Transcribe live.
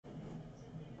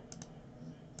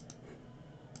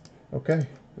Okay,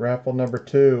 raffle number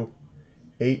 2,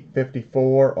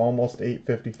 854, almost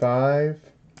 855.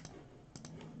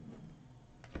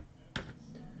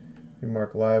 We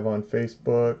mark live on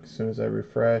Facebook as soon as I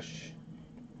refresh.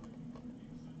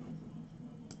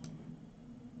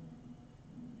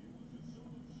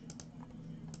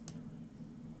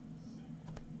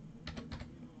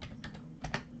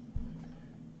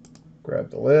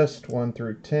 Grab the list, 1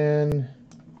 through 10.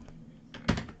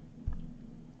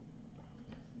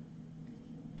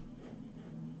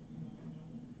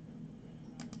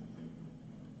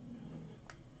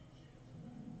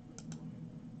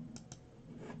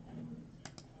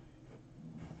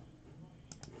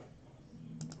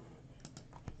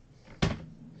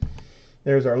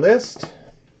 There's our list.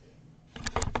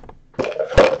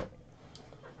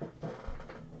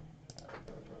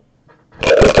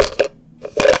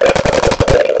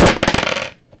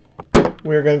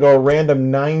 We're going to go random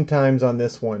 9 times on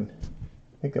this one.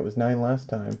 I think that was 9 last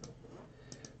time.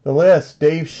 The list,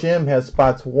 Dave Shim has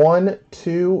spots 1,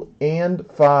 2, and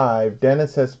 5.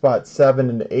 Dennis has spots 7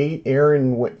 and 8.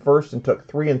 Aaron went first and took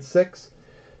 3 and 6.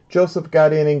 Joseph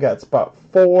got in and got spot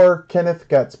 4. Kenneth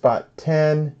got spot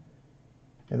 10.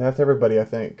 And that's everybody, I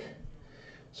think.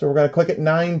 So we're going to click it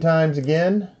 9 times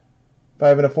again.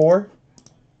 5 and a 4.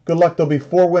 Good luck. There'll be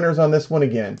 4 winners on this one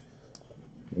again.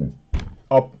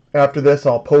 After this,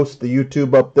 I'll post the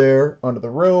YouTube up there under the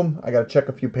room. I got to check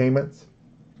a few payments.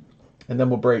 And then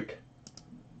we'll break.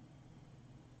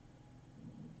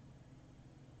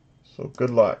 So good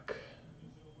luck.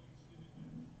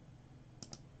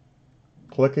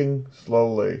 Clicking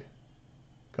slowly.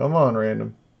 Come on,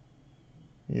 random.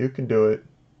 You can do it.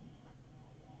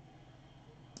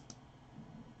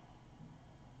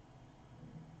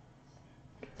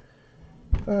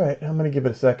 Alright, I'm going to give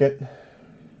it a second.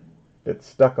 If it's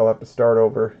stuck, I'll have to start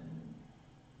over.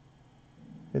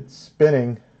 It's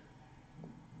spinning.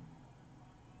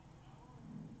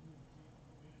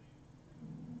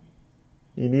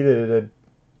 You needed a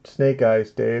snake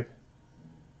eyes, Dave.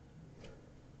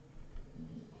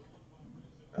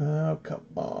 Oh, come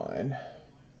on.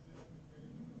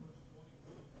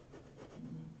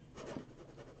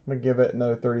 I'm going to give it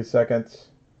another 30 seconds.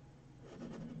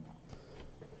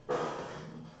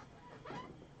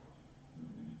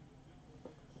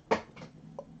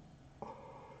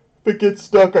 If it gets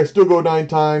stuck, I still go 9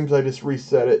 times. I just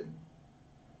reset it.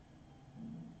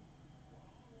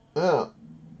 Oh.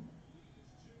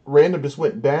 Random just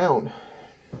went down.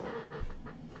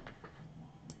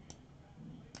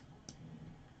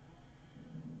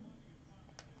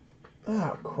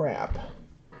 Oh, crap.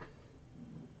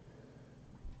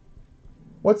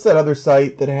 What's that other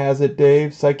site that has it,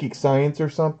 Dave? Psychic Science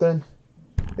or something?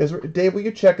 Dave, will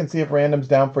you check and see if random's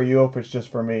down for you or if it's just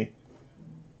for me?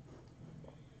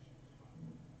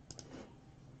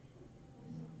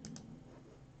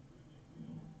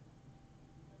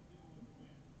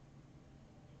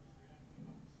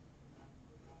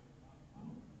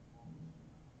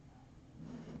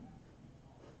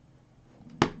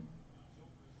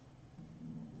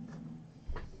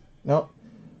 Nope.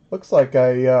 Looks like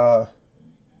I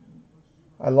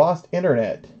lost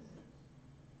internet.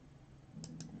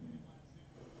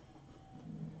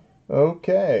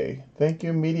 Okay. Thank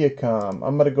you, Mediacom.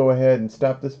 I'm going to go ahead and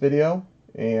stop this video,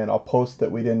 and I'll post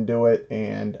that we didn't do it,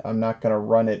 and I'm not going to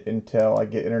run it until I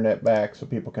get internet back so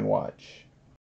people can watch.